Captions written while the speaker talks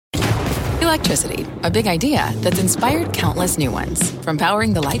Electricity, a big idea that's inspired countless new ones. From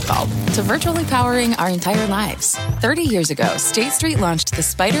powering the light bulb to virtually powering our entire lives. 30 years ago, State Street launched the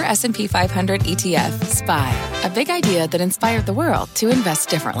SPDR S&P 500 ETF, SPY. A big idea that inspired the world to invest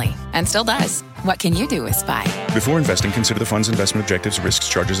differently. And still does. What can you do with SPY? Before investing, consider the fund's investment objectives, risks,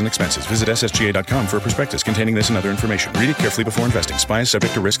 charges, and expenses. Visit ssga.com for a prospectus containing this and other information. Read it carefully before investing. SPY is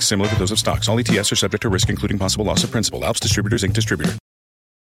subject to risks similar to those of stocks. All ETFs are subject to risk, including possible loss of principal. Alps Distributors, Inc. Distributor.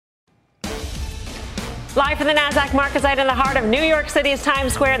 Live from the NASDAQ market site in the heart of New York City's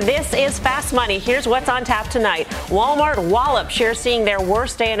Times Square, this is Fast Money. Here's what's on tap tonight. Walmart wallop shares seeing their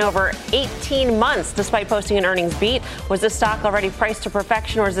worst day in over 18 months, despite posting an earnings beat. Was this stock already priced to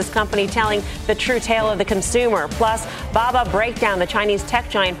perfection, or is this company telling the true tale of the consumer? Plus, Baba breakdown, the Chinese tech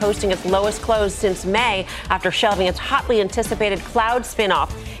giant posting its lowest close since May after shelving its hotly anticipated cloud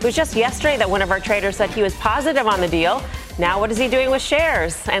spinoff. It was just yesterday that one of our traders said he was positive on the deal. Now what is he doing with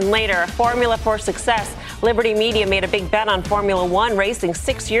shares? And later, formula for success. Liberty Media made a big bet on Formula One racing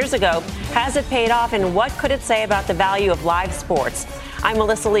 6 years ago. Has it paid off, and what could it say about the value of live sports? I'm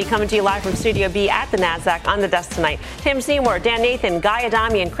Melissa Lee, coming to you live from Studio B at the NASDAQ. On the desk tonight, Tim Seymour, Dan Nathan, Guy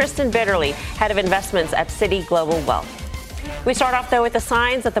Adami, and Kristen Bitterly, head of investments at Citi Global Wealth. We start off, though, with the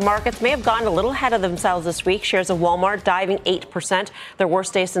signs that the markets may have gone a little ahead of themselves this week. Shares of Walmart diving 8%, their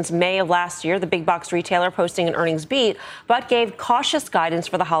worst day since May of last year. The big box retailer posting an earnings beat, but gave cautious guidance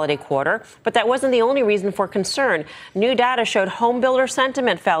for the holiday quarter. But that wasn't the only reason for concern. New data showed home builder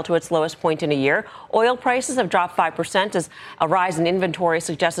sentiment fell to its lowest point in a year. Oil prices have dropped 5% as a rise in inventory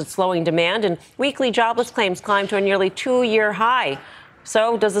suggested slowing demand, and weekly jobless claims climbed to a nearly 2-year high.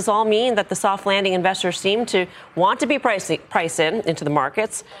 So does this all mean that the soft landing investors seem to want to be priced into the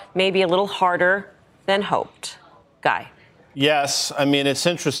markets, maybe a little harder than hoped? Guy. Yes. I mean, it's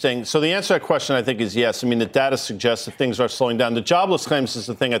interesting. So the answer to that question, I think, is yes. I mean, the data suggests that things are slowing down. The jobless claims is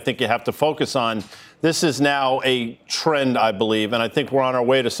the thing I think you have to focus on. This is now a trend, I believe, and I think we're on our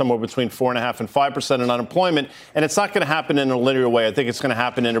way to somewhere between 4.5% and 5% in unemployment. And it's not going to happen in a linear way. I think it's going to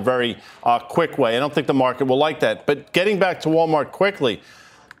happen in a very quick way. I don't think the market will like that. But getting back to Walmart quickly,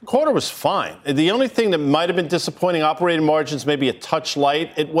 quarter was fine. The only thing that might have been disappointing, operating margins maybe a touch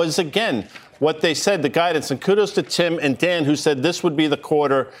light, it was, again, what they said, the guidance. And kudos to Tim and Dan, who said this would be the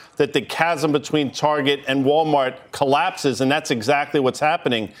quarter that the chasm between Target and Walmart collapses. And that's exactly what's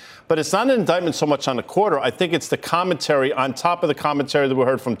happening. But it's not an indictment so much on the quarter. I think it's the commentary on top of the commentary that we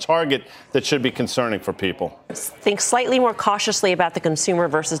heard from Target that should be concerning for people. Think slightly more cautiously about the consumer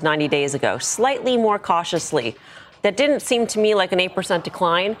versus 90 days ago. Slightly more cautiously. That didn't seem to me like an 8%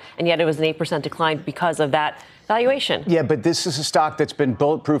 decline, and yet it was an 8% decline because of that valuation. Yeah, but this is a stock that's been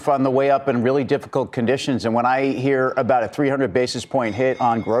bulletproof on the way up in really difficult conditions. And when I hear about a 300 basis point hit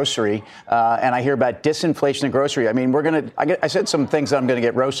on grocery, and I hear about disinflation in grocery, I mean, I said some things that I'm going to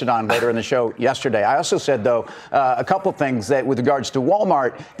get roasted on later in the show yesterday. I also said, though, a couple things that with regards to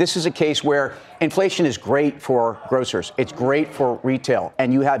Walmart, this is a case where inflation is great for grocers. It's great for retail.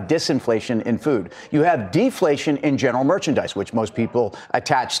 And you have disinflation in food. You have deflation in general merchandise, which most people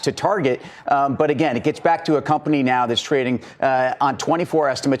attach to Target. But again, it gets back to a company now that's trading on 24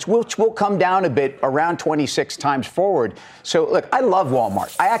 estimates, which will come down a bit around 26 times forward. So, look, I love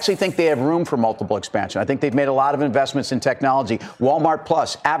Walmart. I actually think they have room for multiple expansion. I think they've made a lot of investments in technology. Walmart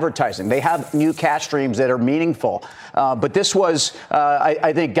Plus, advertising. They have new cash streams that are meaningful. But this was,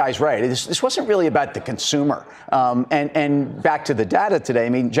 I think, Guy's right. This wasn't really about the consumer. And back to the data today, I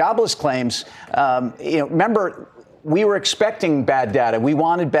mean, jobless claims, remember, we were expecting bad data. We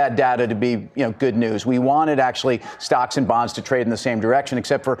wanted bad data to be, good news. We wanted actually stocks and bonds to trade in the same direction,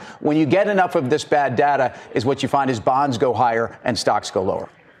 except for when you get enough of this bad data is what you find is bonds go higher and stocks go lower.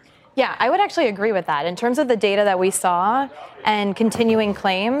 Yeah, I would actually agree with that. In terms of the data that we saw and continuing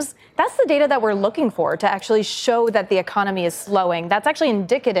claims, that's the data that we're looking for to actually show that the economy is slowing. That's actually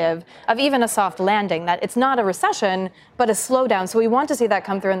indicative of even a soft landing, that it's not a recession, but a slowdown. So we want to see that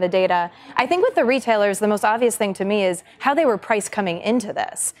come through in the data. I think with the retailers, the most obvious thing to me is how they were priced coming into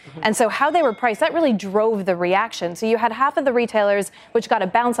this. And so how they were priced, that really drove the reaction. So you had half of the retailers, which got a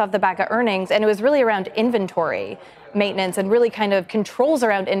bounce off the back of earnings, and it was really around inventory maintenance and really kind of controls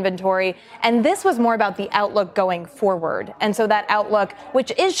around inventory. And this was more about the outlook going forward. And so that outlook,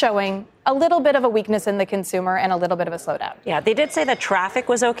 which is showing a little bit of a weakness in the consumer and a little bit of a slowdown. Yeah, they did say that traffic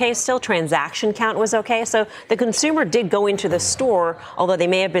was okay, still transaction count was okay. So the consumer did go into the store, although they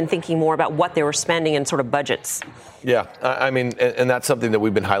may have been thinking more about what they were spending and sort of budgets. Yeah, I mean, and that's something that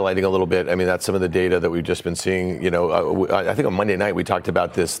we've been highlighting a little bit. I mean, that's some of the data that we've just been seeing. I think on Monday night we talked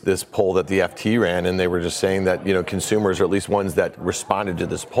about this poll that the FT ran, and they were just saying that, consumers, or at least ones that responded to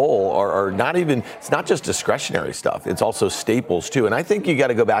this poll, are not even, it's not just discretionary stuff. It's also staples, too. And I think you got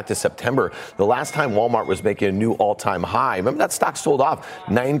to go back to September September, the last time Walmart was making a new all-time high. Remember, that stock sold off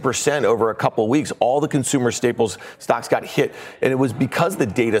 9% over a couple of weeks. All the consumer staples stocks got hit, and it was because the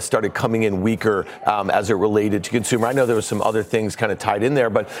data started coming in weaker as it related to consumer. I know there was some other things kind of tied in there,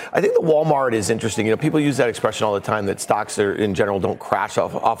 but I think the Walmart is interesting. You know, people use that expression all the time that stocks are, in general, don't crash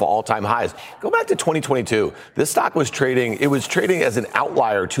off of all-time highs. Go back to 2022. This stock was trading as an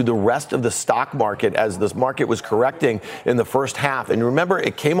outlier to the rest of the stock market as this market was correcting in the first half. And remember,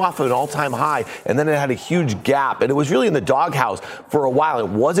 it came off of an all-time high, and then it had a huge gap, and it was really in the doghouse for a while. It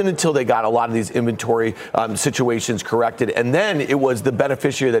wasn't until they got a lot of these inventory situations corrected, and then it was the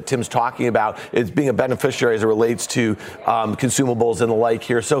beneficiary that Tim's talking about. It's being a beneficiary as it relates to consumables and the like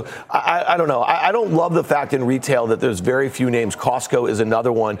here. So I don't know. I don't love the fact in retail that there's very few names. Costco is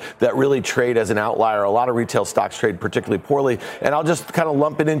another one that really trade as an outlier. A lot of retail stocks trade particularly poorly, and I'll just kind of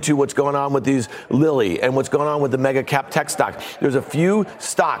lump it into what's going on with these Lilly and what's going on with the mega cap tech stocks. There's a few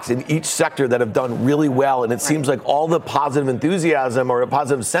stocks in each sector that have done really well, and it seems like all the positive enthusiasm or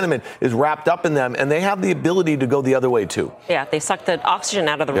positive sentiment is wrapped up in them, and they have the ability to go the other way too. Yeah, they suck the oxygen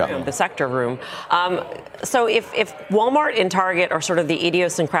out of the room, the sector room. So if Walmart and Target are sort of the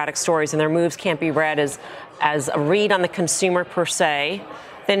idiosyncratic stories and their moves can't be read as a read on the consumer per se,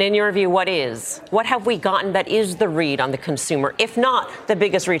 then in your view, what is? What have we gotten that is the read on the consumer, if not the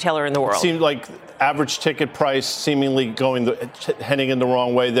biggest retailer in the world? It seemed like average ticket price seemingly heading in the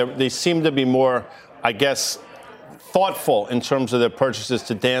wrong way. They seem to be more, I guess, thoughtful in terms of their purchases,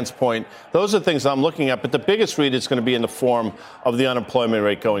 to Dan's point. Those are things I'm looking at, but the biggest read is going to be in the form of the unemployment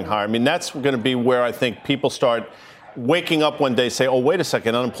rate going higher. I mean, that's going to be where I think people start waking up one day, say, oh, wait a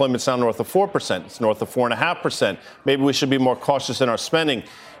second, unemployment's now north of 4%. It's north of 4.5%. Maybe we should be more cautious in our spending.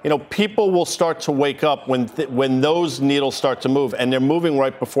 You know, people will start to wake up when those needles start to move, and they're moving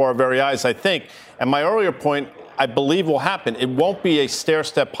right before our very eyes, I think. And my earlier point, I believe, will happen. It won't be a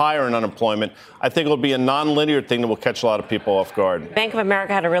stair-step higher in unemployment. I think it'll be a non-linear thing that will catch a lot of people off guard. Bank of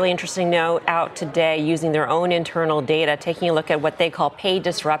America had a really interesting note out today using their own internal data, taking a look at what they call pay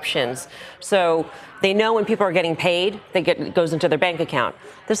disruptions. So they know when people are getting paid, it goes into their bank account.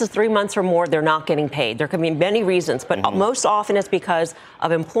 This is 3 months or more, they're not getting paid. There can be many reasons, but most often it's because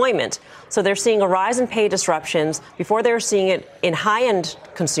of employment. So they're seeing a rise in pay disruptions. Before they were seeing it in high-end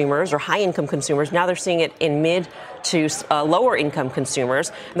consumers or high-income consumers. Now they're seeing it in mid to lower income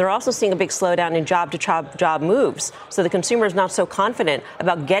consumers. And they're also seeing a big slowdown in job moves. So the consumer is not so confident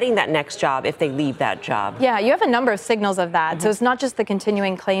about getting that next job if they leave that job. Yeah, you have a number of signals of that. So it's not just the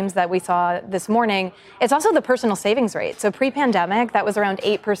continuing claims that we saw this morning. It's also the personal savings rate. So pre-pandemic, that was around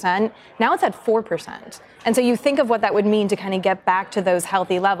 8%. Now it's at 4%. And so you think of what that would mean to kind of get back to those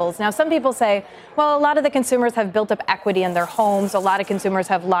healthy levels. Now, some people say, well, a lot of the consumers have built up equity in their homes. A lot of consumers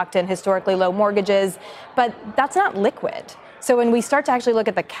have locked in historically low mortgages, but that's not liquid. So when we start to actually look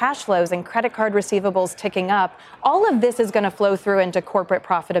at the cash flows and credit card receivables ticking up, all of this is going to flow through into corporate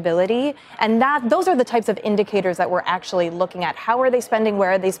profitability. And those are the types of indicators that we're actually looking at. How are they spending?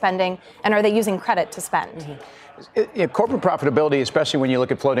 Where are they spending? And are they using credit to spend? Corporate profitability, especially when you look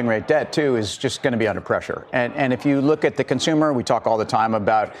at floating rate debt, too, is just going to be under pressure. And if you look at the consumer, we talk all the time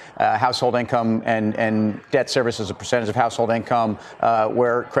about household income and debt service as a percentage of household income,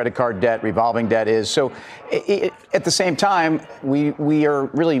 where credit card debt, revolving debt is. So at the same time, we are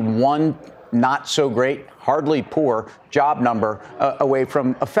really one not so great, hardly poor job number away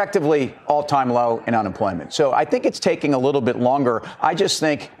from effectively all-time low in unemployment. So I think it's taking a little bit longer. I just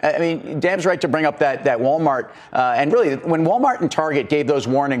think, I mean, Dan's right to bring up that Walmart. And really, when Walmart and Target gave those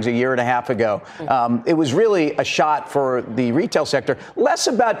warnings a year and a half ago, it was really a shot for the retail sector, less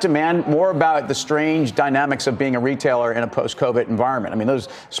about demand, more about the strange dynamics of being a retailer in a post-COVID environment. I mean, those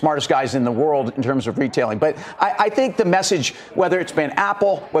smartest guys in the world in terms of retailing. But I think the message, whether it's been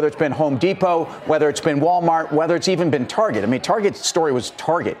Apple, whether it's been Home Depot, whether it's been Walmart, whether it's even been Target. I mean, Target's story was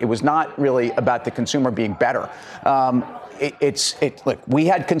Target. It was not really about the consumer being better. Look, we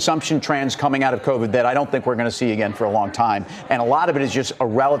had consumption trends coming out of COVID that I don't think we're going to see again for a long time. And a lot of it is just a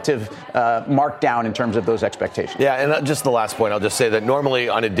relative markdown in terms of those expectations. Yeah, and just the last point, I'll just say that normally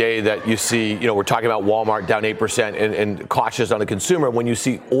on a day that you see, we're talking about Walmart down 8% and cautious on the consumer. When you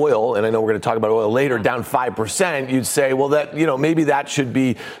see oil, and I know we're going to talk about oil later, down 5%, you'd say, well, that, maybe that should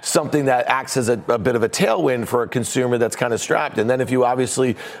be something that acts as a bit of a tailwind for a consumer that's kind of strapped. And then if you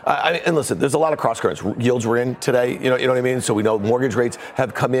obviously, and listen, there's a lot of cross currents. Yields were in today, you know what I mean? So we know mortgage rates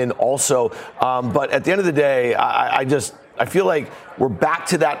have come in also. But at the end of the day, I I feel like we're back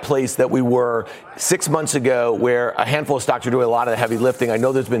to that place that we were 6 months ago, where a handful of stocks are doing a lot of the heavy lifting. I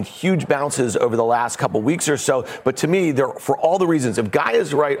know there's been huge bounces over the last couple weeks or so, but to me, they're for all the reasons. If Guy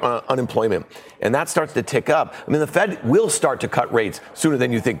is right on unemployment and that starts to tick up, I mean, the Fed will start to cut rates sooner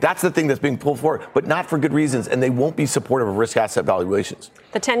than you think. That's the thing that's being pulled forward, but not for good reasons, and they won't be supportive of risk asset valuations.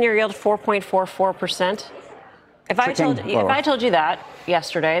 The 10-year yield, 4.44%. If I told you that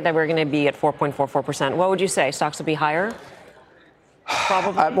yesterday, that we're going to be at 4.44%, what would you say? Stocks would be higher?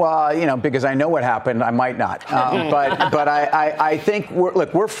 Probably. Well, because I know what happened, I might not. But I think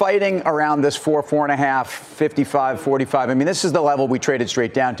we're fighting around this 4.5, 55, 45. I mean, this is the level we traded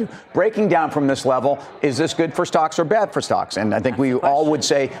straight down to. Breaking down from this level, is this good for stocks or bad for stocks? And I think we all would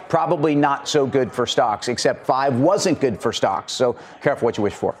say probably not so good for stocks, except 5 wasn't good for stocks. So careful what you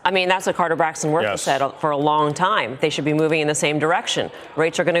wish for. I mean, that's what Carter Braxton Worth has said for a long time. They should be moving in the same direction.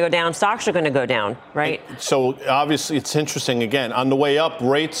 Rates are going to go down, stocks are going to go down, right? So obviously it's interesting. Again, on the way up,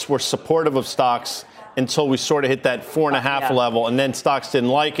 rates were supportive of stocks until we sort of hit that 4.5 level, and then stocks didn't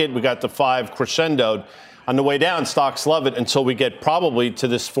like it. We got to 5 crescendoed. On the way down, stocks love it until we get probably to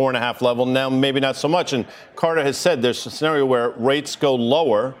this 4.5 level. Now, maybe not so much. And Carter has said there's a scenario where rates go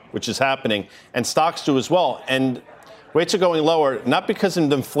lower, which is happening, and stocks do as well. And rates are going lower, not because of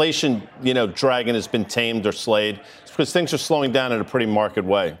the inflation, dragon has been tamed or slayed. It's because things are slowing down in a pretty marked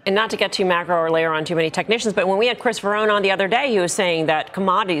way. And not to get too macro or layer on too many technicians, but when we had Chris Verone on the other day, he was saying that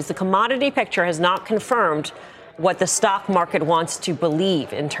the commodity picture has not confirmed what the stock market wants to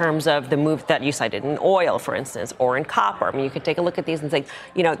believe in terms of the move that you cited in oil, for instance, or in copper. I mean, you could take a look at these and say,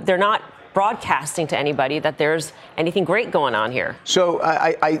 they're not broadcasting to anybody that there's anything great going on here. So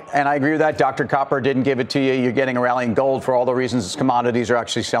I agree with that. Dr. Copper didn't give it to you. You're getting a rally in gold for all the reasons commodities are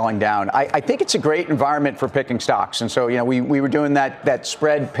actually selling down. I think it's a great environment for picking stocks. And so, we were doing that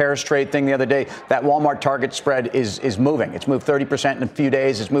spread pairs trade thing the other day. That Walmart Target spread is moving. It's moved 30% in a few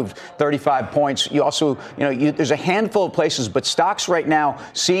days. It's moved 35 points. You also, there's a handful of places, but stocks right now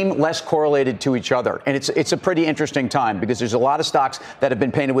seem less correlated to each other. And it's a pretty interesting time because there's a lot of stocks that have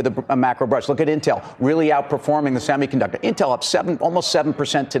been painted with a macro brush. Look at Intel, really outperforming the semiconductor. Intel up almost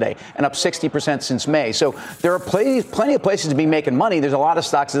 7% today and up 60% since May. So there are plenty of places to be making money. There's a lot of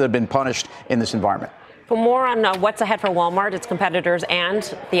stocks that have been punished in this environment. For more on what's ahead for Walmart, its competitors,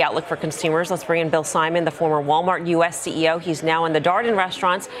 and the outlook for consumers, let's bring in Bill Simon, the former Walmart U.S. CEO. He's now on the Darden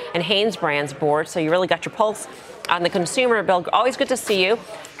Restaurants and Hanes Brands board, so you really got your pulse on the consumer. Bill, always good to see you.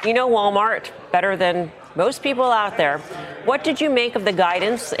 You know Walmart better than most people out there. What did you make of the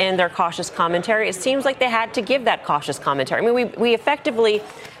guidance and their cautious commentary? It seems like they had to give that cautious commentary. I mean, we effectively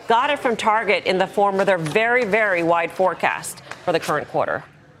got it from Target in the form of their very, very wide forecast for the current quarter.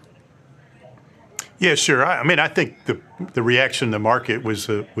 Yeah, sure. I think the reaction in the market was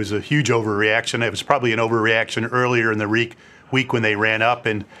a huge overreaction. It was probably an overreaction earlier in the week when they ran up,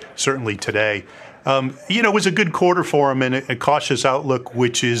 and certainly today. It was a good quarter for them and a cautious outlook,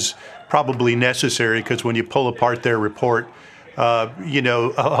 which is probably necessary because when you pull apart their report,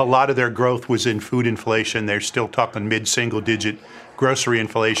 a lot of their growth was in food inflation. They're still talking mid-single-digit grocery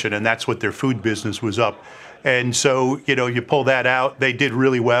inflation, and that's what their food business was up. And so, you pull that out, they did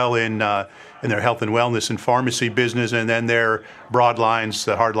really well in their health and wellness and pharmacy business, and then their broad lines,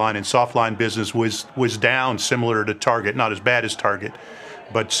 the hard line and soft line business was down, similar to Target, not as bad as Target,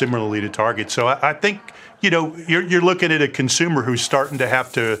 but similarly to Target. So I think, you're looking at a consumer who's starting to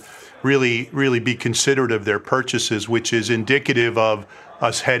have to really be considerate of their purchases, which is indicative of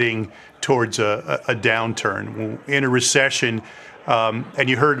us heading towards a downturn. In a recession, and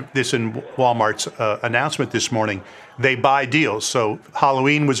you heard this in Walmart's announcement this morning, they buy deals. So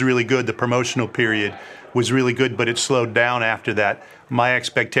Halloween was really good. The promotional period was really good, but it slowed down after that. My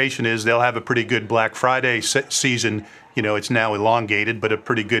expectation is they'll have a pretty good Black Friday season. It's now elongated, but a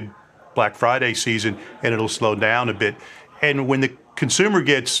pretty good Black Friday season, and it'll slow down a bit. And when the consumer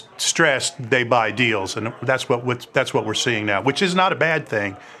gets stressed, they buy deals, and that's what we're seeing now, which is not a bad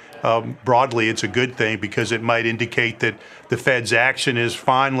thing. Broadly, it's a good thing because it might indicate that the Fed's action is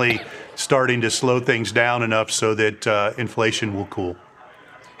finally starting to slow things down enough so that inflation will cool.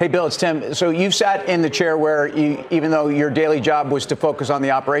 Hey, Bill, it's Tim. So you've sat in the chair where even though your daily job was to focus on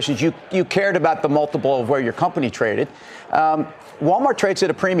the operations, you cared about the multiple of where your company traded. Walmart trades at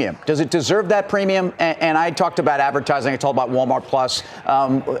a premium. Does it deserve that premium? And I talked about advertising. I talked about Walmart Plus.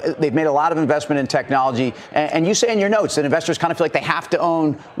 They've made a lot of investment in technology. And you say in your notes that investors kind of feel like they have to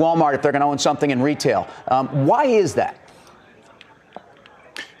own Walmart if they're going to own something in retail. Why is that?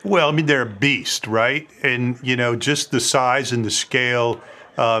 Well, they're a beast, right? And, just the size and the scale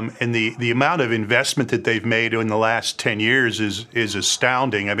And the amount of investment that they've made in the last 10 years is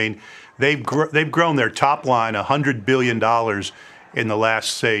astounding. I mean, they've grown their top line $100 billion in the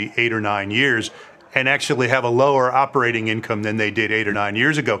last, say, 8 or 9 years, and actually have a lower operating income than they did 8 or 9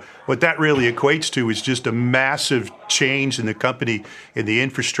 years ago. What that really equates to is just a massive change in the company, in the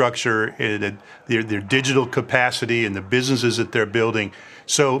infrastructure, in their digital capacity, and the businesses that they're building.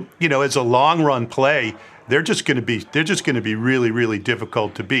 So, as a long run play, they're just going to be really, really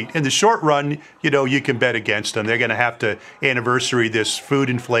difficult to beat. In the short run, you can bet against them. They're going to have to anniversary this food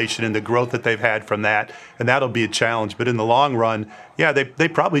inflation and the growth that they've had from that, and that'll be a challenge. But in the long run, yeah, they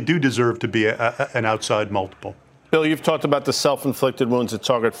probably do deserve to be an outside multiple. Bill, you've talked about the self-inflicted wounds at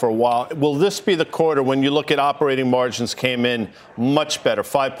Target for a while. Will this be the quarter when you look at operating margins came in much better,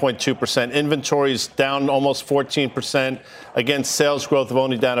 5.2%, inventories down almost 14%, against sales growth of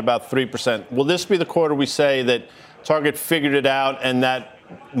only down about 3%? Will this be the quarter we say that Target figured it out and that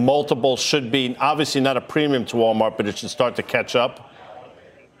multiple should be obviously not a premium to Walmart, but it should start to catch up?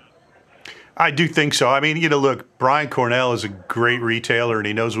 I do think so. I mean, look, Brian Cornell is a great retailer and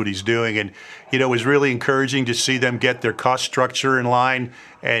he knows what he's doing. And, it was really encouraging to see them get their cost structure in line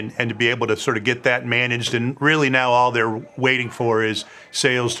and to be able to sort of get that managed. And really now all they're waiting for is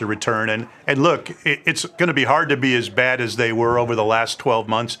sales to return. And look, it's going to be hard to be as bad as they were over the last 12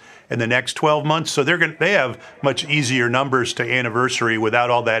 months and the next 12 months. So they have much easier numbers to anniversary without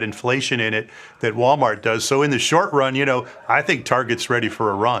all that inflation in it that Walmart does. So in the short run, I think Target's ready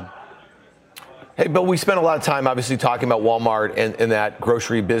for a run. Hey, Bill, we spent a lot of time obviously talking about Walmart and that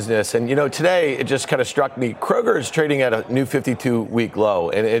grocery business. And, today it just kind of struck me. Kroger is trading at a new 52-week low,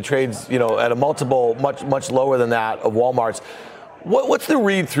 and it trades, at a multiple much lower than that of Walmart's. What's the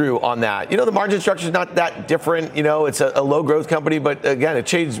read-through on that? The margin structure is not that different. It's a low-growth company, but, again, it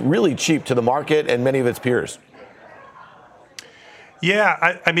trades really cheap to the market and many of its peers.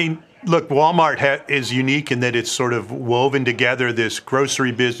 Yeah, I mean, look, Walmart is unique in that it's sort of woven together this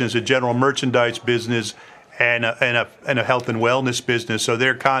grocery business, a general merchandise business, and a health and wellness business. So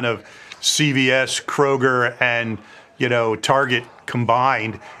they're kind of CVS, Kroger, and Target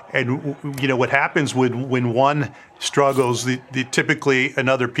combined. And what happens when one struggles, typically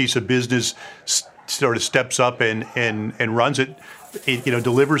another piece of business sort of steps up and runs it,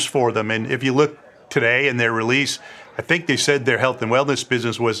 delivers for them. And if you look today in their release, I think they said their health and wellness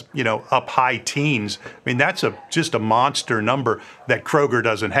business was, up high teens. I mean, that's just a monster number that Kroger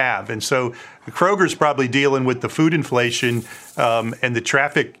doesn't have. And so Kroger's probably dealing with the food inflation and the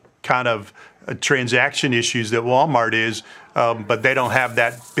traffic kind of transaction issues that Walmart is, but they don't have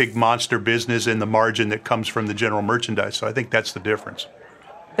that big monster business and the margin that comes from the general merchandise. So I think that's the difference.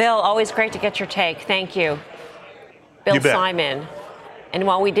 Bill, always great to get your take. Thank you. Bill Simon. And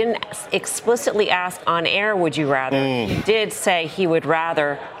while we didn't explicitly ask on air, would you rather, he did say he would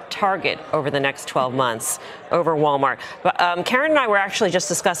rather Target over the next 12 months over Walmart. But Karen and I were actually just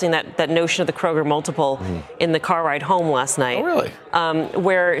discussing that notion of the Kroger multiple in the car ride home last night. Oh, really?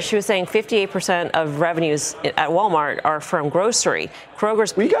 Where she was saying 58% of revenues at Walmart are from grocery.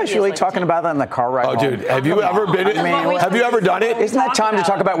 Kroger's. Were you guys really talking about that in the car ride home? Oh, dude, have you ever been in? Have you ever done it? Isn't that time to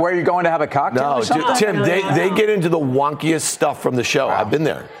talk about where you're going to have a cocktail or something? Tim, they get into the wonkiest stuff from the show. Wow. I've been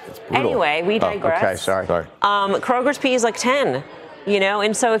there. It's brutal. Anyway, we digress. Okay, sorry. Kroger's P is like 10.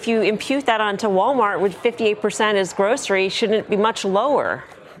 And so if you impute that onto Walmart with 58% as grocery, shouldn't it be much lower?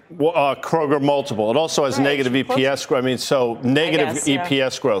 Kroger multiple. It also has negative EPS growth. I mean, so negative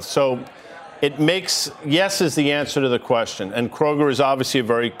EPS growth. So it makes, yes is the answer to the question. And Kroger is obviously a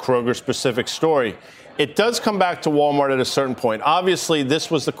very Kroger-specific story. It does come back to Walmart at a certain point. Obviously, this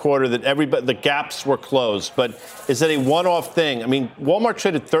was the quarter that the gaps were closed. But is it a one-off thing? I mean, Walmart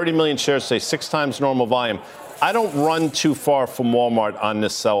traded 30 million shares today, 6 times normal volume. I don't run too far from Walmart on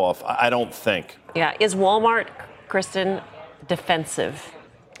this sell-off. I don't think. Yeah. Is Walmart, Kristen, defensive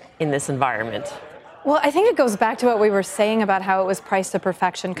in this environment? Well, I think it goes back to what we were saying about how it was priced to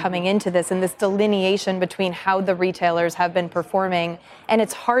perfection coming into this and this delineation between how the retailers have been performing. And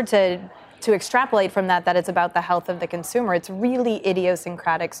it's hard to extrapolate from that it's about the health of the consumer. It's really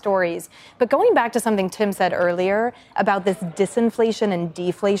idiosyncratic stories. But going back to something Tim said earlier about this disinflation and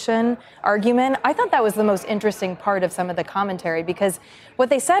deflation argument, I thought that was the most interesting part of some of the commentary, because what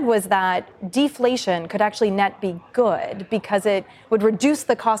they said was that deflation could actually net be good because it would reduce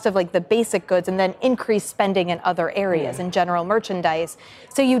the cost of the basic goods and then increase spending in other areas in general merchandise.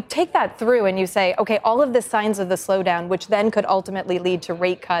 So you take that through and you say, okay, all of the signs of the slowdown, which then could ultimately lead to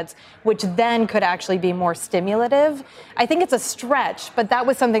rate cuts, which then could actually be more stimulative. I think it's a stretch, but that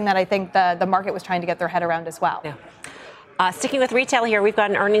was something that I think the market was trying to get their head around as well. Yeah. Sticking with retail here, we've got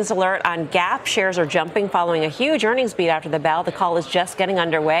an earnings alert on Gap. Shares are jumping following a huge earnings beat after the bell. The call is just getting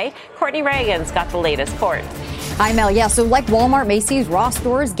underway. Courtney Reagan's got the latest. Court. Hi, Mel. Yeah, so like Walmart, Macy's, Ross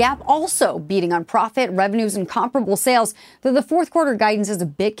Stores, Gap also beating on profit, revenues, and comparable sales. Though the fourth quarter guidance is a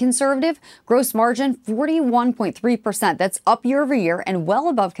bit conservative. Gross margin, 41.3%. That's up year over year and well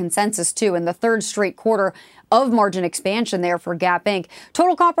above consensus, too, in the third straight quarter of margin expansion there for Gap Inc.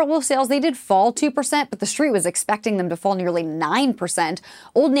 Total comparable sales, they did fall 2%, but the street was expecting them to fall nearly 9%.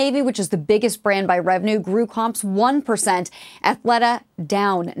 Old Navy, which is the biggest brand by revenue, grew comps 1%. Athleta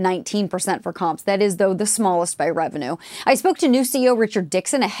down 19% for comps. That is, though, the smallest by revenue. I spoke to new CEO Richard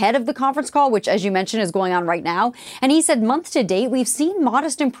Dickson ahead of the conference call, which, as you mentioned, is going on right now. And he said month to date, we've seen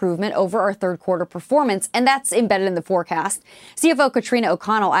modest improvement over our third quarter performance, and that's embedded in the forecast. CFO Katrina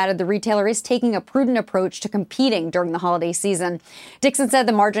O'Connell added the retailer is taking a prudent approach to competing during the holiday season. Dickson said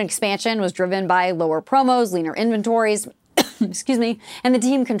the margin expansion was driven by lower promos, leaner inventories, excuse me, and the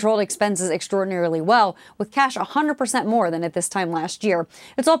team controlled expenses extraordinarily well, with cash 100% more than at this time last year.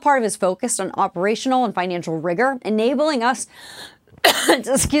 It's all part of his focus on operational and financial rigor, enabling us,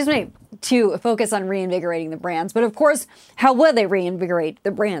 excuse me, to focus on reinvigorating the brands. But of course, how will they reinvigorate the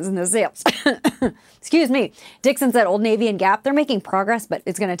brands and the sales? Excuse me. Dickson said Old Navy and Gap, they're making progress, but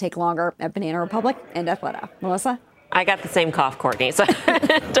it's going to take longer at Banana Republic and Athleta. Melissa? I got the same cough, Courtney, so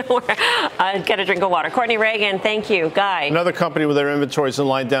don't worry. Get a drink of water. Courtney Reagan, thank you. Guy. Another company with their inventories in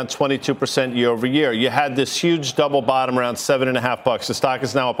line down 22% year over year. You had this huge double bottom around $7.50. The stock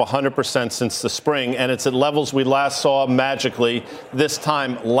is now up 100% since the spring, and it's at levels we last saw magically this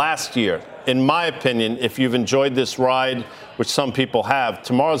time last year. In my opinion, if you've enjoyed this ride, which some people have,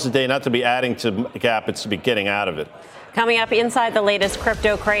 tomorrow's the day not to be adding to Gap, it's to be getting out of it. Coming up inside the latest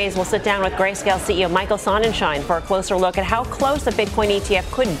crypto craze, we'll sit down with Grayscale CEO Michael Sonnenschein for a closer look at how close a Bitcoin ETF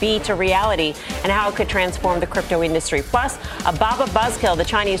could be to reality and how it could transform the crypto industry. Plus, a Baba buzzkill, the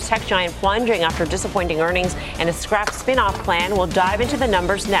Chinese tech giant plunging after disappointing earnings and a scrap spin-off plan. We'll dive into the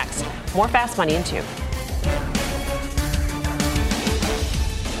numbers next. More Fast Money in 2.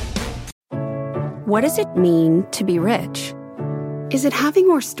 What does it mean to be rich? Is it having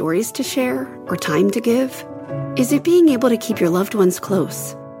more stories to share or time to give? Is it being able to keep your loved ones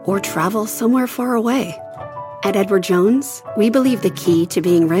close or travel somewhere far away? At Edward Jones, we believe the key to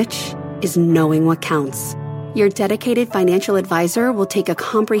being rich is knowing what counts. Your dedicated financial advisor will take a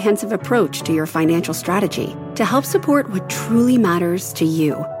comprehensive approach to your financial strategy to help support what truly matters to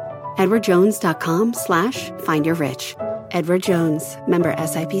you. EdwardJones.com/findyourrich. Edward Jones, member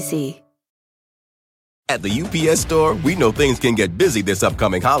SIPC. At the UPS Store, we know things can get busy this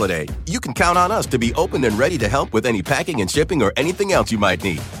upcoming holiday. You can count on us to be open and ready to help with any packing and shipping or anything else you might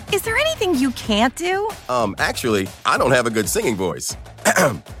need. Is there anything you can't do? Actually, I don't have a good singing voice.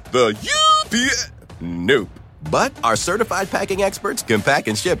 The UPS... Nope. But our certified packing experts can pack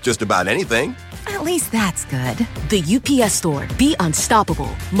and ship just about anything. At least that's good. The UPS Store. Be unstoppable.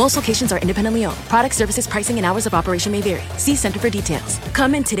 Most locations are independently owned. Product, services, pricing, and hours of operation may vary. See Center for details.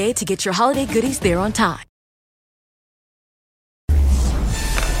 Come in today to get your holiday goodies there on time.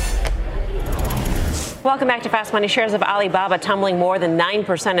 Welcome back to Fast Money. Shares of Alibaba tumbling more than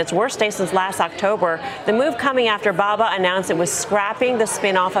 9%. Its worst day since last October. The move coming after Baba announced it was scrapping the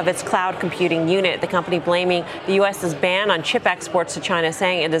spin-off of its cloud computing unit. The company blaming the U.S.'s ban on chip exports to China,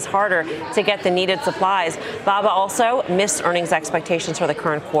 saying it is harder to get the needed supplies. Baba also missed earnings expectations for the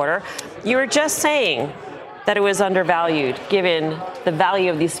current quarter. You were just saying that it was undervalued, given the value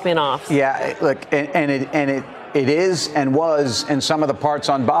of these spin-offs. Yeah, look, it is and was, and some of the parts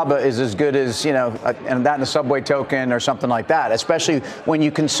on Baba is as good as, and that in a Subway token or something like that, especially when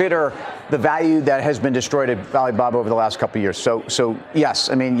you consider the value that has been destroyed at Alibaba over the last couple of years. So yes,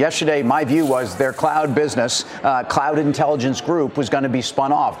 I mean, yesterday, my view was their cloud business, Cloud Intelligence Group, was going to be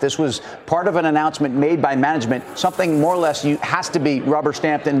spun off. This was part of an announcement made by management, something more or less has to be rubber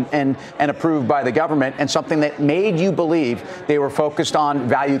stamped and approved by the government, and something that made you believe they were focused on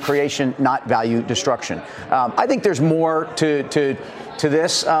value creation, not value destruction. I think there's more to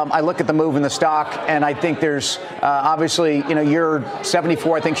this. I look at the move in the stock, and I think there's obviously, you're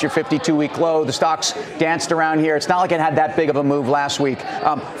 74, I think it's your 52-week low. The stock's danced around here. It's not like it had that big of a move last week.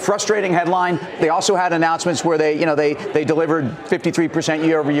 Frustrating headline. They also had announcements where they delivered 53%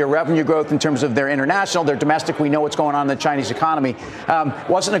 year-over-year revenue growth in terms of their international, their domestic. We know what's going on in the Chinese economy.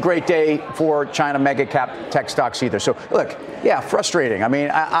 Wasn't a great day for China mega cap tech stocks either. So look, yeah, frustrating. I mean,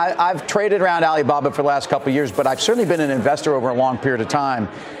 I've traded around Alibaba for the last couple of years, but I've certainly been an investor over a long period of time.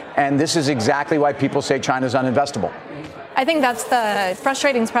 And this is exactly why people say China's uninvestable. I think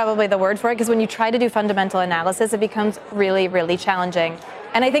frustrating is probably the word for it, because when you try to do fundamental analysis, it becomes really, really challenging.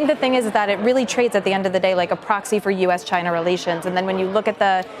 And I think the thing is that it really trades at the end of the day like a proxy for U.S.-China relations. And then when you look at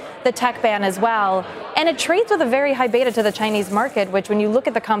the tech ban as well, and it trades with a very high beta to the Chinese market, which when you look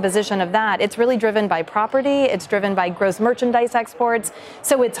at the composition of that, it's really driven by property, it's driven by gross merchandise exports.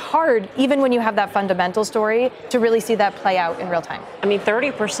 So it's hard, even when you have that fundamental story, to really see that play out in real time. I mean,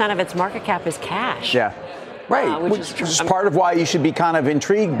 30% of its market cap is cash. Yeah. Right, which is part of why you should be kind of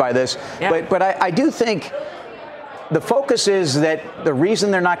intrigued by this. Yeah. But I do think the focus is that the reason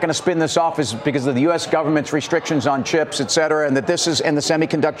they're not going to spin this off is because of the U.S. government's restrictions on chips, et cetera, and that this is in the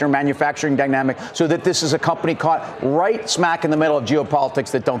semiconductor manufacturing dynamic, so that this is a company caught right smack in the middle of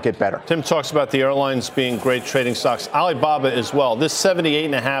geopolitics that don't get better. Tim talks about the airlines being great trading stocks. Alibaba as well. This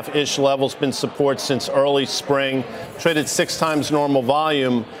 78.5-ish level's been support since early spring, traded 6 times normal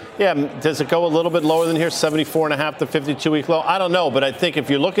volume. Yeah, does it go a little bit lower than here, 74.5 to 52-week low? I don't know, but I think if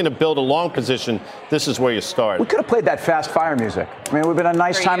you're looking to build a long position, this is where you start. We could have played that fast fire music. I mean, it would have been a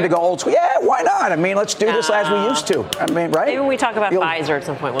nice time to go old school. Yeah, why not? I mean, let's do this as we used to. I mean, right? Maybe when we talk about Pfizer at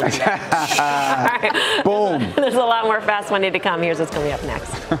some point, we'll do that. Right. Boom. There's a lot more fast money to come. Here's what's coming up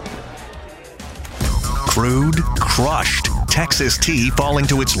next. Crude crushed. Texas tea falling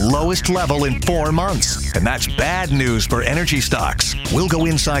to its lowest level in 4 months. And that's bad news for energy stocks. We'll go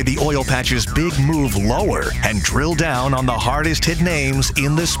inside the oil patch's big move lower and drill down on the hardest hit names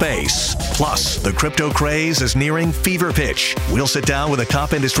in the space. Plus, the crypto craze is nearing fever pitch. We'll sit down with a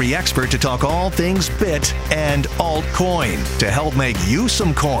top industry expert to talk all things Bit and altcoin to help make you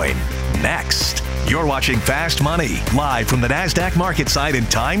some coin. Next. You're watching Fast Money, live from the NASDAQ market site in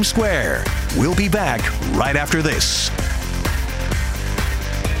Times Square. We'll be back right after this.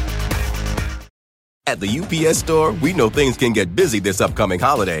 At the UPS Store, we know things can get busy this upcoming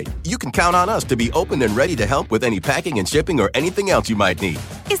holiday. You can count on us to be open and ready to help with any packing and shipping or anything else you might need.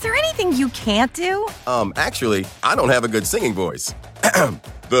 Is there anything you can't do? Actually, I don't have a good singing voice.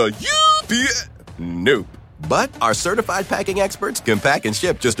 The UPS... Nope. But our certified packing experts can pack and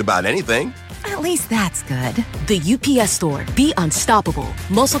ship just about anything. At least that's good. The UPS Store. Be unstoppable.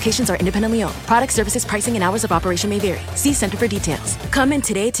 Most locations are independently owned. Product, services, pricing, and hours of operation may vary. See Center for details. Come in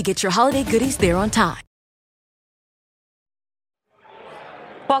today to get your holiday goodies there on time.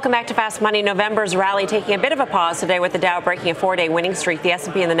 Welcome back to Fast Money. November's rally taking a bit of a pause today with the Dow breaking a 4-day winning streak. The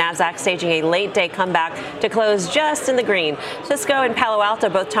S&P and the Nasdaq staging a late-day comeback to close just in the green. Cisco and Palo Alto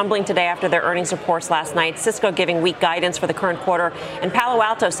both tumbling today after their earnings reports last night. Cisco giving weak guidance for the current quarter, and Palo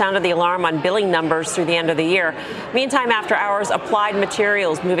Alto sounded the alarm on billing numbers through the end of the year. Meantime, after hours, Applied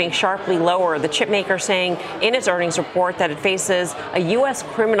Materials moving sharply lower. The chip maker saying in its earnings report that it faces a U.S.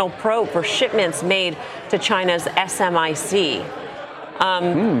 criminal probe for shipments made to China's SMIC.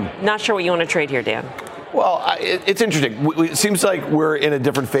 Not sure what you want to trade here, Dan. Well, it's interesting. It seems like we're in a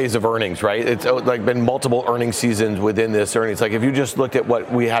different phase of earnings, right? It's like been multiple earnings seasons within this earnings. Like if you just looked at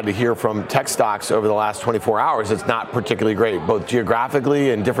what we had to hear from tech stocks over the last 24 hours, it's not particularly great, both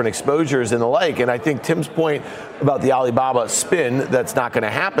geographically and different exposures and the like. And I think Tim's point about the Alibaba spin, that's not going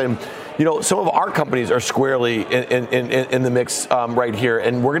to happen. You know, some of our companies are squarely in the mix right here,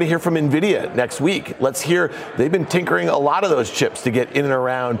 and we're going to hear from NVIDIA next week. Let's hear, they've been tinkering a lot of those chips to get in and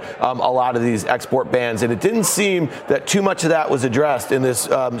around a lot of these export bans, and it didn't seem that too much of that was addressed in this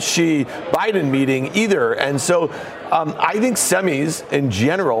Xi-Biden meeting either. And so I think semis in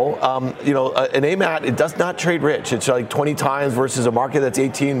general, an AMAT, it does not trade rich. It's like 20 times versus a market that's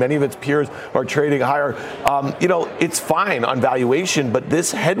 18. Many of its peers are trading higher. It's fine on valuation, but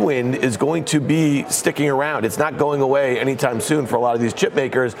this headwind is going to be sticking around. It's not going away anytime soon for a lot of these chip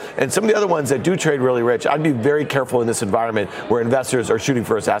makers. And some of the other ones that do trade really rich, I'd be very careful in this environment where investors are shooting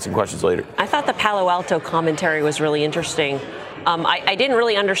first, asking questions later. I thought the Palo Alto commentary was really interesting. I didn't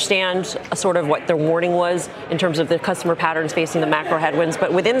really understand sort of what their warning was in terms of the customer patterns facing the macro headwinds,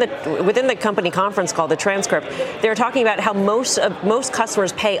 but within the company conference call, the transcript, they were talking about how most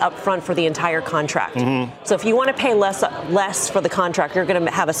customers pay upfront for the entire contract. Mm-hmm. So if you want to pay less for the contract, you're going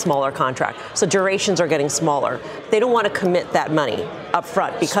to have a smaller contract. So durations are getting smaller. They don't want to commit that money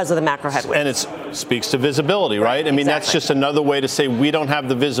upfront because of the macro headwinds. And it speaks to visibility, right? I mean, exactly. That's just another way to say we don't have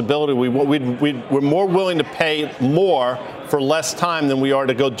the visibility. We're more willing to pay more for less time than we are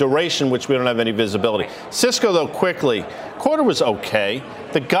to go duration, which we don't have any visibility. Cisco, though, quickly, quarter was okay.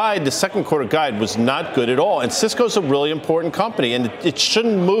 The second quarter guide was not good at all. And Cisco's a really important company, and it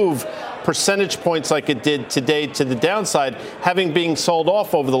shouldn't move percentage points like it did today to the downside, having been sold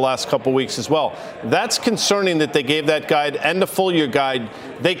off over the last couple weeks as well. That's concerning that they gave that guide and the full year guide.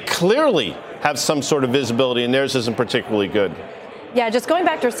 They clearly have some sort of visibility, and theirs isn't particularly good. Yeah, just going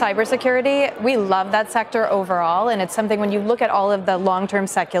back to cybersecurity, we love that sector overall, and it's something when you look at all of the long-term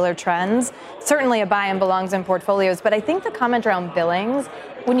secular trends, certainly a buy and belongs in portfolios. But I think the comment around billings,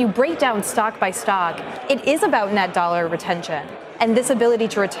 when you break down stock by stock, it is about net dollar retention and this ability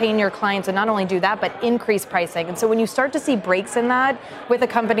to retain your clients and not only do that, but increase pricing. And so when you start to see breaks in that with a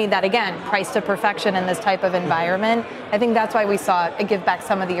company that, again, priced to perfection in this type of environment, I think that's why we saw it give back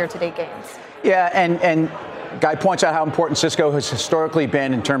some of the year-to-date gains. Yeah, and Guy points out how important Cisco has historically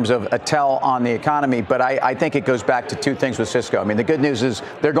been in terms of a tell on the economy, but I think it goes back to two things with Cisco. I mean, the good news is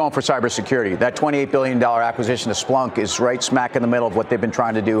they're going for cybersecurity. That $28 billion acquisition of Splunk is right smack in the middle of what they've been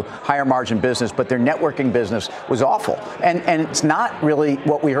trying to do, higher margin business, but their networking business was awful. And it's not really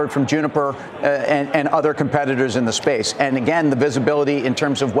what we heard from Juniper and other competitors in the space. And again, the visibility in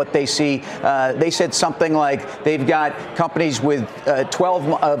terms of what they see, they said something like they've got companies with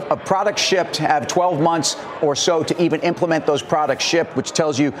 12 a product shipped have 12 months or so to even implement those products shipped, which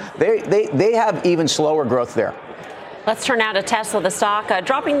tells you they have even slower growth there. Let's turn now to Tesla, the stock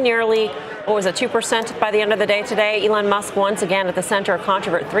dropping nearly, 2% by the end of the day today. Elon Musk once again at the center of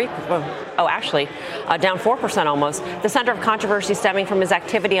controversy. Down 4% almost. The center of controversy stemming from his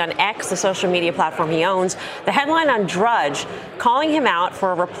activity on X, the social media platform he owns. The headline on Drudge calling him out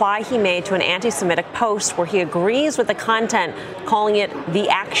for a reply he made to an anti-Semitic post where he agrees with the content, calling it the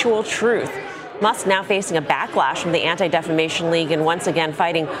actual truth. Musk now facing a backlash from the Anti-Defamation League and once again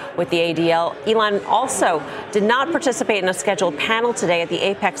fighting with the ADL. Elon also did not participate in a scheduled panel today at the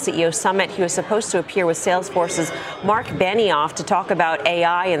Apex CEO Summit. He was supposed to appear with Salesforce's Mark Benioff to talk about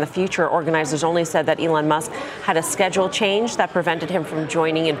AI in the future. Organizers only said that Elon Musk had a schedule change that prevented him from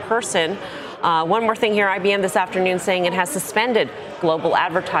joining in person. One more thing here, IBM this afternoon saying it has suspended global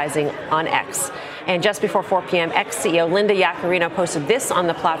advertising on X. And just before 4 p.m., ex-CEO Linda Yaccarino posted this on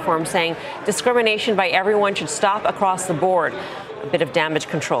the platform saying discrimination by everyone should stop across the board. A bit of damage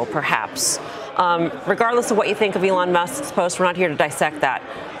control, perhaps. Regardless of what you think of Elon Musk's post, we're not here to dissect that.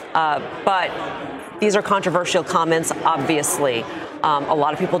 But these are controversial comments, obviously. A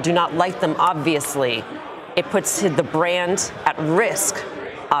lot of people do not like them, obviously. It puts the brand at risk.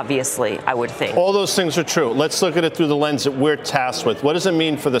 Obviously, I would think. All those things are true. Let's look at it through the lens that we're tasked with. What does it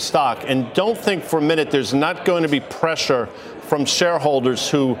mean for the stock? And don't think for a minute there's not going to be pressure from shareholders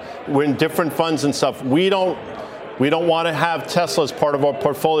who were in different funds and stuff. We don't want to have Tesla as part of our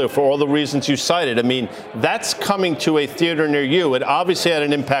portfolio for all the reasons you cited. I mean, that's coming to a theater near you. It obviously had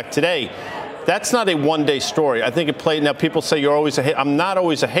an impact today. That's not a one-day story. I think it played. Now, people say you're always a hater. I'm not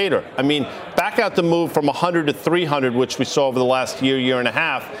always a hater. I mean, back out the move from 100 to 300, which we saw over the last year and a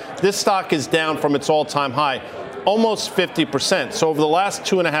half. This stock is down from its all-time high almost 50%. So over the last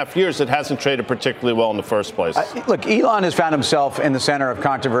 2.5 years, it hasn't traded particularly well in the first place. Look, Elon has found himself in the center of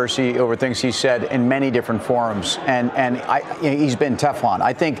controversy over things he said in many different forums, and he's been Teflon.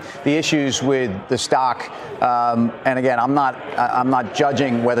 I think the issues with the stock, and again, I'm not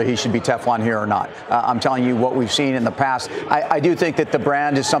judging whether he should be Teflon here or not. I'm telling you what we've seen in the past. I do think that the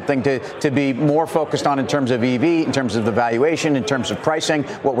brand is something to be more focused on in terms of EV, in terms of the valuation, in terms of pricing.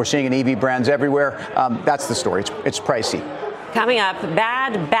 What we're seeing in EV brands everywhere, that's the story. It's pricey. Coming up,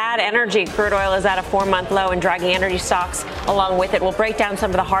 bad energy. Crude oil is at a 4-month low and dragging energy stocks along with it. We'll break down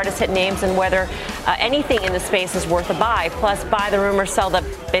some of the hardest hit names and whether anything in the space is worth a buy. Plus, buy the rumor, sell the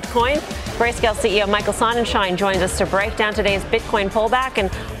Bitcoin. Grayscale CEO Michael Sonnenschein joins us to break down today's Bitcoin pullback and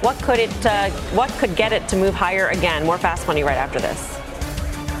what could get it to move higher again. More Fast Money right after this.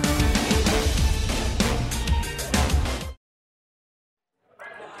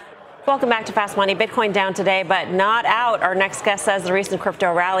 Welcome back to Fast Money. Bitcoin down today, but not out. Our next guest says the recent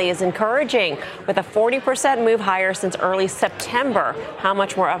crypto rally is encouraging with a 40% move higher since early September. How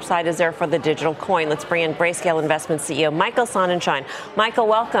much more upside is there for the digital coin? Let's bring in Grayscale Investment CEO Michael Sonnenschein. Michael,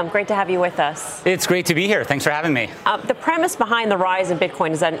 welcome. Great to have you with us. It's great to be here. Thanks for having me. The premise behind the rise in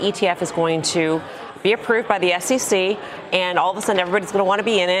Bitcoin is that an ETF is going to be approved by the SEC, and all of a sudden everybody's going to want to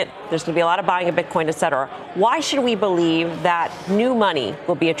be in it. There's going to be a lot of buying of Bitcoin, et cetera. Why should we believe that new money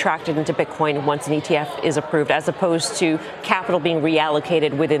will be attracted into Bitcoin once an ETF is approved, as opposed to capital being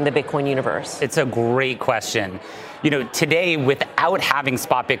reallocated within the Bitcoin universe? It's a great question. Today, without having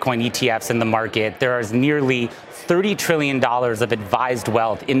spot Bitcoin ETFs in the market, there is nearly $30 trillion of advised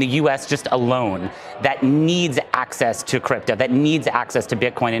wealth in the U.S. just alone that needs access to crypto, that needs access to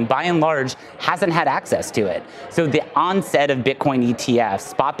Bitcoin, and by and large hasn't had access to it. So the onset of Bitcoin ETFs,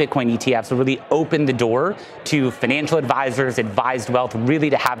 spot Bitcoin ETFs, will really open the door to financial advisors, advised wealth,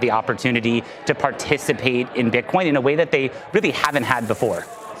 really to have the opportunity to participate in Bitcoin in a way that they really haven't had before.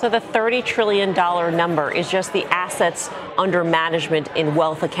 So the $30 trillion number is just the assets under management in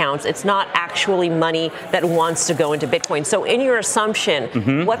wealth accounts. It's not actually money that wants to go into Bitcoin. So in your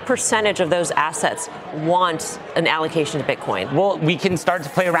assumption, what percentage of those assets want an allocation to Bitcoin? Well, we can start to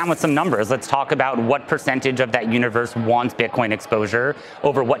play around with some numbers. Let's talk about what percentage of that universe wants Bitcoin exposure,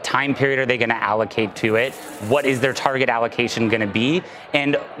 over what time period are they going to allocate to it, what is their target allocation going to be,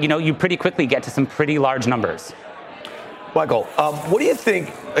 and you pretty quickly get to some pretty large numbers. Michael, what do you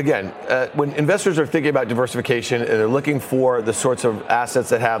think, again, when investors are thinking about diversification and they're looking for the sorts of assets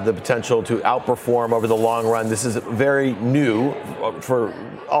that have the potential to outperform over the long run, this is very new for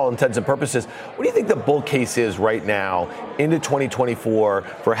all intents and purposes. What do you think the bull case is right now into 2024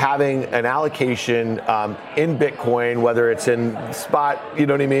 for having an allocation in Bitcoin, whether it's in spot, you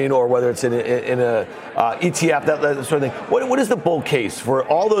know what I mean, or whether it's in a ETF, that sort of thing? What is the bull case for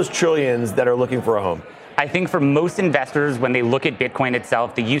all those trillions that are looking for a home? I think for most investors, when they look at Bitcoin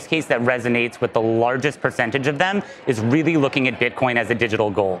itself, the use case that resonates with the largest percentage of them is really looking at Bitcoin as a digital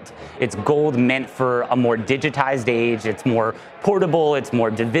gold. It's gold meant for a more digitized age. It's more portable. It's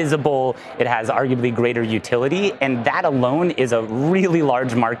more divisible. It has arguably greater utility. And that alone is a really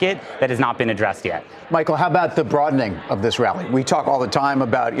large market that has not been addressed yet. Michael, how about the broadening of this rally? We talk all the time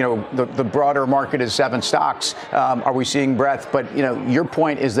about, the broader market is 7 stocks. Are we seeing breadth? But, your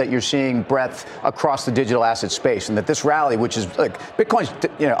point is that you're seeing breadth across the digital asset space, and that this rally, which is like Bitcoin's,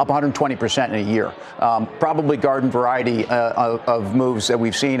 up 120% in a year, probably garden variety of moves that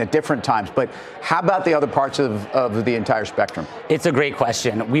we've seen at different times. But how about the other parts of the entire spectrum? It's a great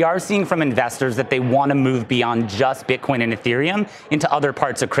question. We are seeing from investors that they want to move beyond just Bitcoin and Ethereum into other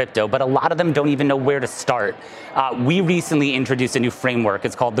parts of crypto, but a lot of them don't even know where to start. We recently introduced a new framework.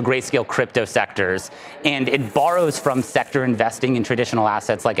 It's called the Grayscale Crypto Sectors, and it borrows from sector investing in traditional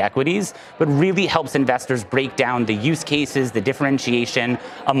assets like equities, but really helps investors break down the use cases, the differentiation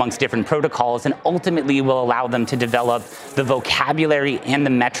amongst different protocols, and ultimately will allow them to develop the vocabulary and the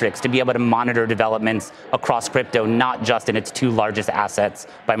metrics to be able to monitor developments across crypto, not just in its 2 largest assets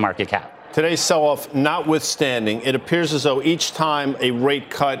by market cap. Today's sell-off notwithstanding, it appears as though each time a rate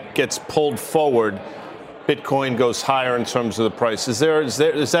cut gets pulled forward, Bitcoin goes higher in terms of the price. Is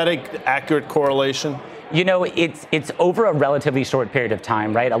that an accurate correlation? It's over a relatively short period of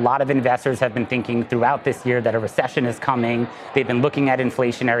time, right? A lot of investors have been thinking throughout this year that a recession is coming. They've been looking at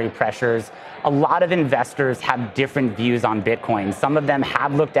inflationary pressures. A lot of investors have different views on Bitcoin. Some of them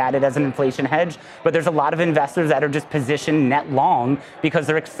have looked at it as an inflation hedge, but there's a lot of investors that are just positioned net long because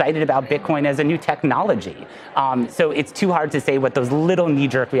they're excited about Bitcoin as a new technology. So it's too hard to say what those little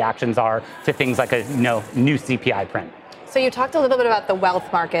knee-jerk reactions are to things like a new CPI print. So you talked a little bit about the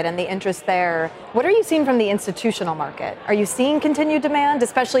wealth market and the interest there. What are you seeing from the institutional market? Are you seeing continued demand,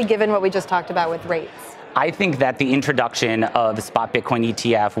 especially given what we just talked about with rates? I think that the introduction of the spot Bitcoin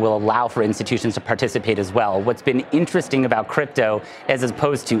ETF will allow for institutions to participate as well. What's been interesting about crypto, as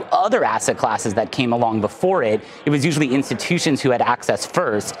opposed to other asset classes that came along before it, it was usually institutions who had access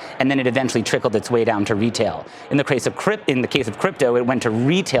first, and then it eventually trickled its way down to retail. In the case of crypto, it went to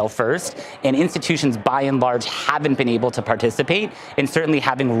retail first, and institutions by and large haven't been able to participate, and certainly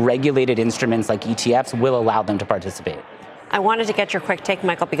having regulated instruments like ETFs will allow them to participate. I wanted to get your quick take,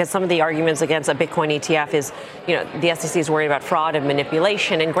 Michael, because some of the arguments against a Bitcoin ETF is, the SEC is worried about fraud and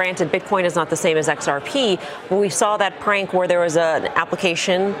manipulation. And granted, Bitcoin is not the same as XRP. When we saw that prank where there was an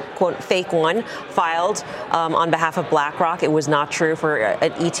application, quote, fake one, filed on behalf of BlackRock, it was not true for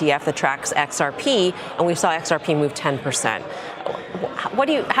an ETF that tracks XRP, and we saw XRP move 10%.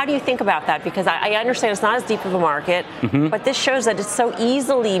 How do you think about that? Because I understand it's not as deep of a market, but this shows that it's so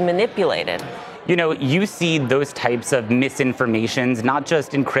easily manipulated. You see those types of misinformations, not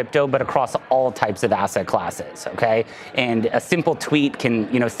just in crypto, but across all types of asset classes, okay? And a simple tweet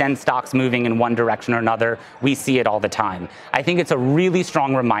can, send stocks moving in one direction or another. We see it all the time. I think it's a really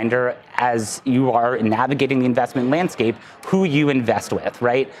strong reminder as you are navigating the investment landscape, who you invest with,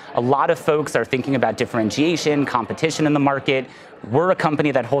 right? A lot of folks are thinking about differentiation, competition in the market. We're a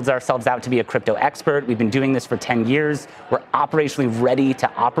company that holds ourselves out to be a crypto expert. We've been doing this for 10 years. We're operationally ready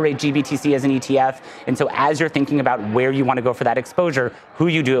to operate GBTC as an ETF. And so as you're thinking about where you want to go for that exposure, who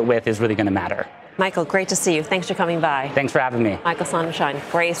you do it with is really going to matter. Michael, great to see you. Thanks for coming by. Thanks for having me. Michael Sonnenschein,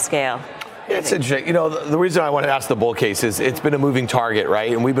 Grayscale. It's interesting. The reason I wanted to ask the bull case is it's been a moving target,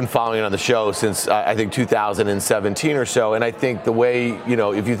 right? And we've been following it on the show since, I think, 2017 or so. And I think the way,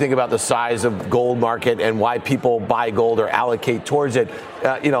 if you think about the size of gold market and why people buy gold or allocate towards it,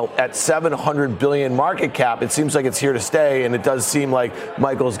 at $700 billion market cap, it seems like it's here to stay. And it does seem like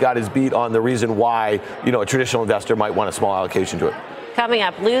Michael's got his beat on the reason why, a traditional investor might want a small allocation to it. Coming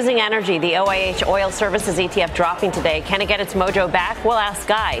up, losing energy. The OIH Oil Services ETF dropping today. Can it get its mojo back? We'll ask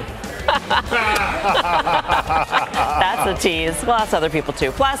Guy. That's a tease. We'll ask other people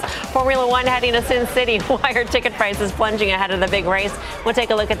too. Plus, Formula One heading to Sin City. Why are ticket prices plunging ahead of the big race? We'll take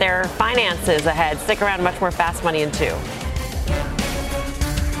a look at their finances ahead. Stick around, much more Fast Money in 2.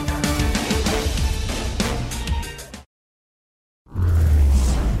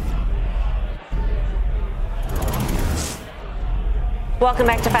 Welcome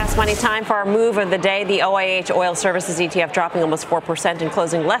back to Fast Money. Time for our move of the day. The OIH Oil Services ETF dropping almost 4% and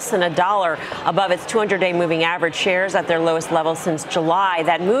closing less than $1 above its 200-day moving average. Shares at their lowest level since July.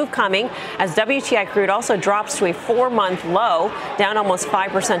 That move coming as WTI crude also drops to a 4-month low, down almost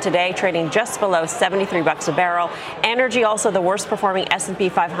 5% today, trading just below $73 a barrel. Energy also the worst performing S&P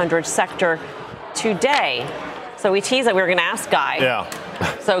 500 sector today. So we teased that we were going to ask Guy. Yeah.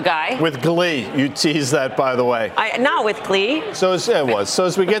 So, Guy. With glee, you teased that, by the way. Not with glee. So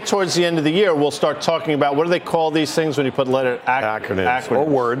as we get towards the end of the year, we'll start talking about what do they call these things when you put acronyms or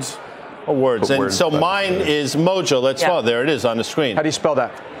words. Or words. And so mine is Mojo. There it is on the screen. How do you spell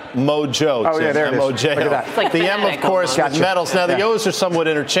that? Mojo. Oh, yeah, there it is. M-O-J-O. Look at that. Like the M, of course, with metals. Now, the O's are somewhat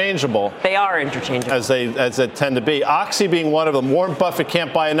interchangeable. They are interchangeable. As they tend to be. Oxy being one of them. Warren Buffett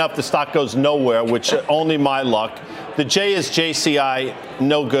can't buy enough. The stock goes nowhere, which only my luck. The J is JCI.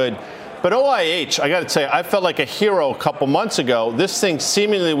 No good. But OIH, I got to tell you, I felt like a hero a couple months ago. This thing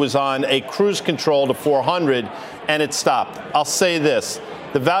seemingly was on a cruise control to 400, and it stopped. I'll say this.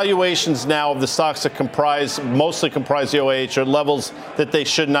 The valuations now of the stocks that mostly comprise the OIH are levels that they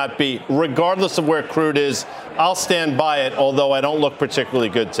should not be. Regardless of where crude is, I'll stand by it, although I don't look particularly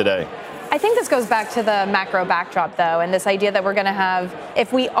good today. I think this goes back to the macro backdrop, though, and this idea that we're going to have,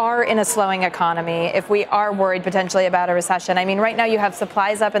 if we are in a slowing economy, if we are worried potentially about a recession. I mean, right now you have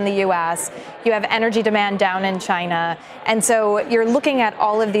supplies up in the U.S., you have energy demand down in China, and so you're looking at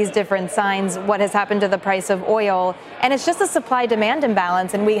all of these different signs, what has happened to the price of oil, and it's just a supply-demand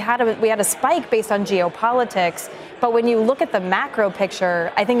imbalance, and we had a spike based on geopolitics, but when you look at the macro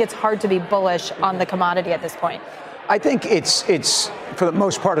picture, I think it's hard to be bullish on the commodity at this point. I think it's for the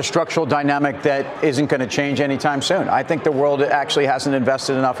most part a structural dynamic that isn't going to change anytime soon. I think the world actually hasn't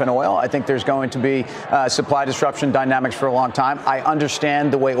invested enough in oil. I think there's going to be supply disruption dynamics for a long time. I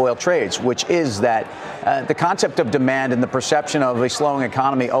understand the way oil trades, which is that the concept of demand and the perception of a slowing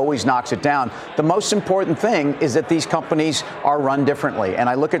economy always knocks it down. The most important thing is that these companies are run differently. And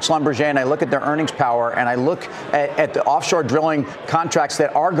I look at Schlumberger and I look at their earnings power and I look at the offshore drilling contracts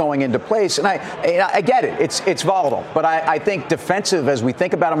that are going into place. And I get it. It's volatile. But I think defensive, as we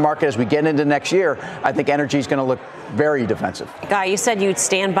think about a market as we get into next year, I think energy is going to look very defensive. Guy, you said you'd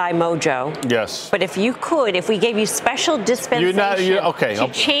stand by Mojo. Yes. But if we gave you special dispensation to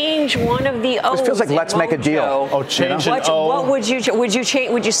change one of the O's. This feels like let's Mojo, make a deal. Oh, change an O. What would you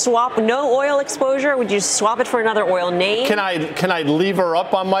change? Would you swap no oil exposure? Would you swap it for another oil name? Can I lever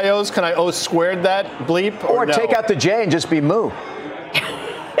up on my O's? Can I O squared that bleep? Or no? Take out the J and just be Moo.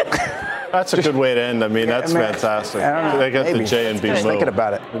 That's a good way to end. I mean, that's fantastic. They got the J and B move. Thinking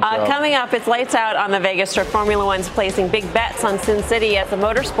about it. Coming up, it's lights out on the Vegas Strip. Formula One's placing big bets on Sin City as the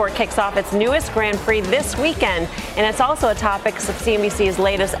motorsport kicks off its newest Grand Prix this weekend. And it's also a topic of CNBC's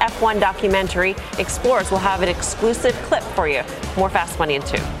latest F1 documentary, Explorers. We'll have an exclusive clip for you. More Fast Money in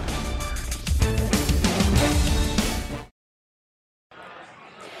 2.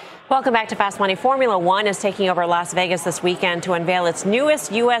 Welcome back to Fast Money. Formula One is taking over Las Vegas this weekend to unveil its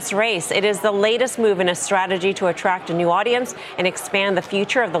newest U.S. race. It is the latest move in a strategy to attract a new audience and expand the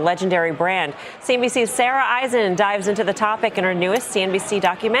future of the legendary brand. CNBC's Sarah Eisen dives into the topic in her newest CNBC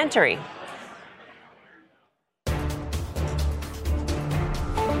documentary.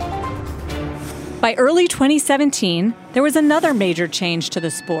 By early 2017, there was another major change to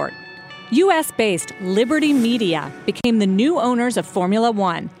the sport. U.S.-based Liberty Media became the new owners of Formula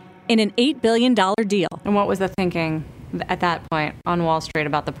One in an $8 billion deal. And what was the thinking at that point on Wall Street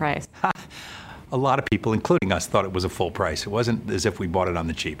about the price? A lot of people, including us, thought it was a full price. It wasn't as if we bought it on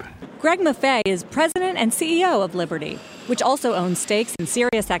the cheap. Greg Maffei is president and CEO of Liberty, which also owns stakes in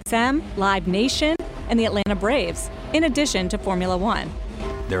SiriusXM, Live Nation, and the Atlanta Braves, in addition to Formula One.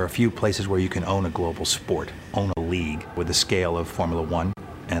 There are a few places where you can own a global sport, own a league with the scale of Formula One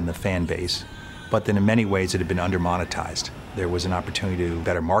and the fan base, but then in many ways it had been under-monetized. There was an opportunity to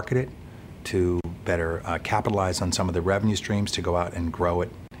better market it, to better capitalize on some of the revenue streams, to go out and grow it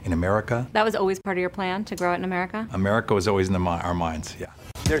in America. That was always part of your plan, to grow it in America? America was always in our minds, yeah.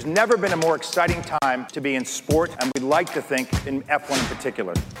 There's never been a more exciting time to be in sport, and we'd like to think in F1 in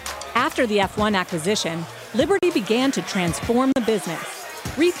particular. After the F1 acquisition, Liberty began to transform the business,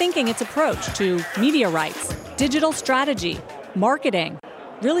 rethinking its approach to media rights, digital strategy, marketing,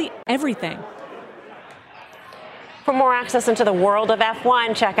 really everything. For more access into the world of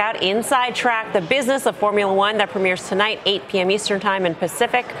F1, check out Inside Track, the business of Formula One, that premieres tonight, 8 p.m. Eastern Time and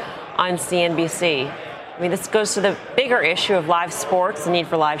Pacific on CNBC. I mean, this goes to the bigger issue of live sports, the need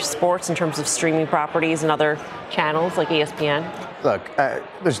for live sports in terms of streaming properties and other channels like ESPN. Look,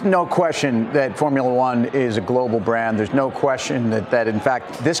 there's no question that Formula One is a global brand. There's no question that in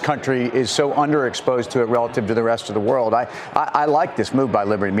fact, this country is so underexposed to it relative to the rest of the world. I like this move by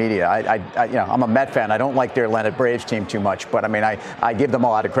Liberty Media. I'm a Met fan. I don't like their Atlanta Braves team too much, but I mean, I give them a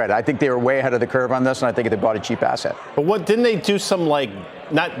lot of credit. I think they were way ahead of the curve on this, and I think they bought a cheap asset. But what didn't they do some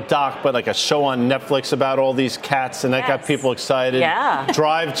not doc, but like a show on Netflix about all these cats, and that got people excited? Yeah.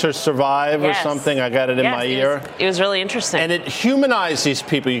 Drive to Survive or something. I got it in my ear. It was really interesting. And it humanized these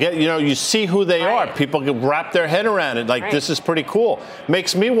people. You see who they are. People can wrap their head around it. This is pretty cool.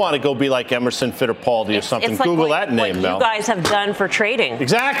 Makes me want to go be like Emerson Fittipaldi or something. It's like Google that name, what Mel. you guys have done for trading.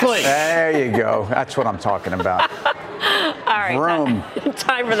 Exactly. There you go. That's what I'm talking about. All right.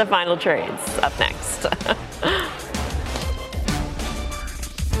 Time for the final trades. Up next.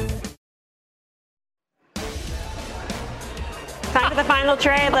 Time for the final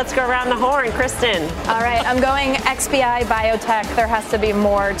trade. Let's go around the horn. Kristen. All right, I'm going XBI Biotech. There has to be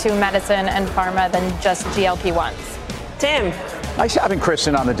more to medicine and pharma than just GLP-1s. Tim. Nice having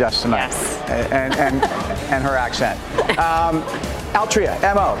Kristen on the desk tonight. Yes. And her accent. Altria,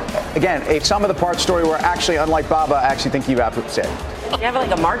 MO. Again, a sum of the parts story where actually, unlike Baba, I actually think you have it said. You have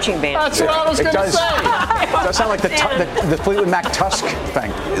like a marching band. That's what I was going to say. It does sound like the Fleetwood Mac Tusk thing.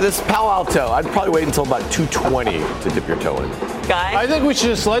 This Palo Alto, I'd probably wait until about 220 to dip your toe in. Guys? I think we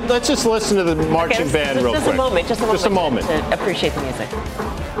should let's just listen to the marching band real quick. Just a moment. To appreciate the music.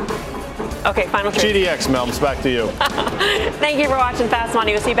 Okay, final trade. GDX, Melms, back to you. Thank you for watching Fast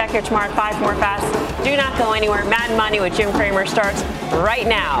Money. We'll see you back here tomorrow at 5 more Fast. Do not go anywhere. Mad Money with Jim Cramer starts right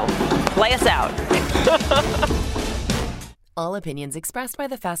now. Play us out. All opinions expressed by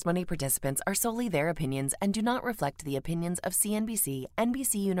the Fast Money participants are solely their opinions and do not reflect the opinions of CNBC,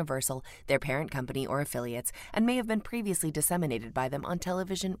 NBC Universal, their parent company, or affiliates, and may have been previously disseminated by them on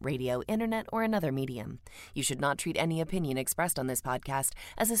television, radio, internet, or another medium. You should not treat any opinion expressed on this podcast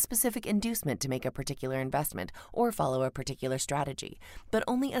as a specific inducement to make a particular investment or follow a particular strategy, but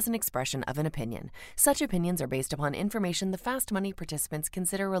only as an expression of an opinion. Such opinions are based upon information the Fast Money participants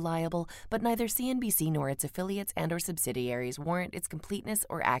consider reliable, but neither CNBC nor its affiliates and or subsidiaries warrant its completeness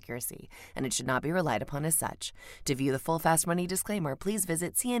or accuracy, and it should not be relied upon as such. To view the full Fast Money disclaimer, please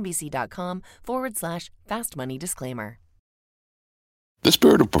visit cnbc.com/Fast Money Disclaimer. The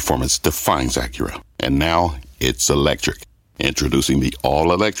spirit of performance defines Acura, and now it's electric. Introducing the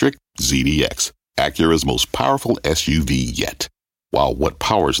all-electric ZDX, Acura's most powerful SUV yet. While what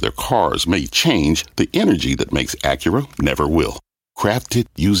powers their cars may change, the energy that makes Acura never will. Crafted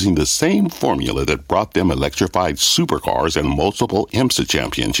using the same formula that brought them electrified supercars and multiple IMSA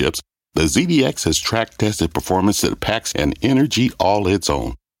championships, the ZDX has track-tested performance that packs an energy all its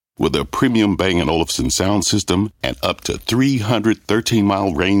own. With a premium Bang & Olufsen sound system and up to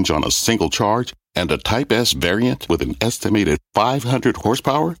 313-mile range on a single charge, and a Type S variant with an estimated 500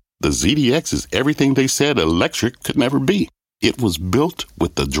 horsepower, the ZDX is everything they said electric could never be. It was built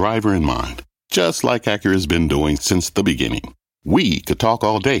with the driver in mind, just like Acura's been doing since the beginning. We could talk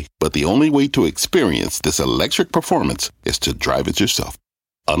all day, but the only way to experience this electric performance is to drive it yourself.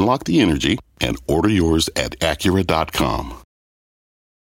 Unlock the energy and order yours at Acura.com.